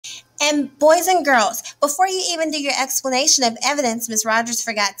And boys and girls, before you even do your explanation of evidence, Ms. Rogers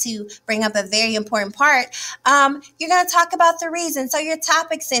forgot to bring up a very important part. You're going to talk about the reasons. So your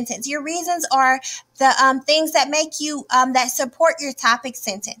topic sentence, your reasons are the things that make you, that support your topic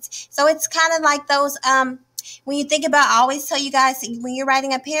sentence. So it's kind of like those, when you think about, I always tell you guys, when you're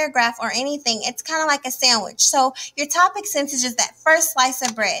writing a paragraph or anything, it's kind of like a sandwich. So your topic sentence is that first slice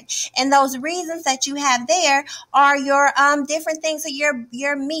of bread, and those reasons that you have there are your different things, so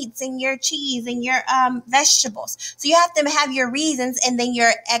your meats and your cheese and your vegetables. So you have to have your reasons, and then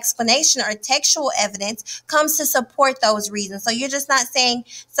your explanation or textual evidence comes to support those reasons. So you're just not saying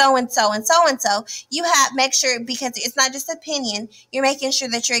so and so and so and so. You have make sure, because it's not just opinion, you're making sure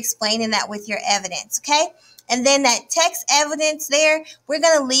that you're explaining that with your evidence. Okay. And then that text evidence there, we're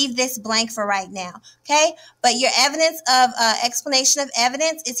going to leave this blank for right now, okay? But your evidence of explanation of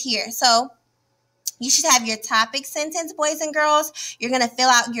evidence is here. So you should have your topic sentence, boys and girls. You're going to fill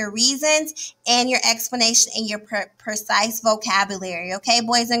out your reasons and your explanation and your precise vocabulary, okay,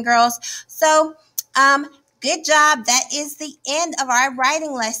 boys and girls? So, good job. That is the end of our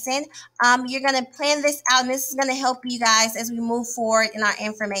writing lesson. You're going to plan this out, and this is going to help you guys as we move forward in our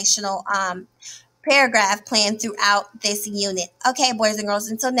informational paragraph plan throughout this unit. Okay, boys and girls,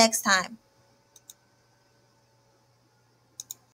 until next time.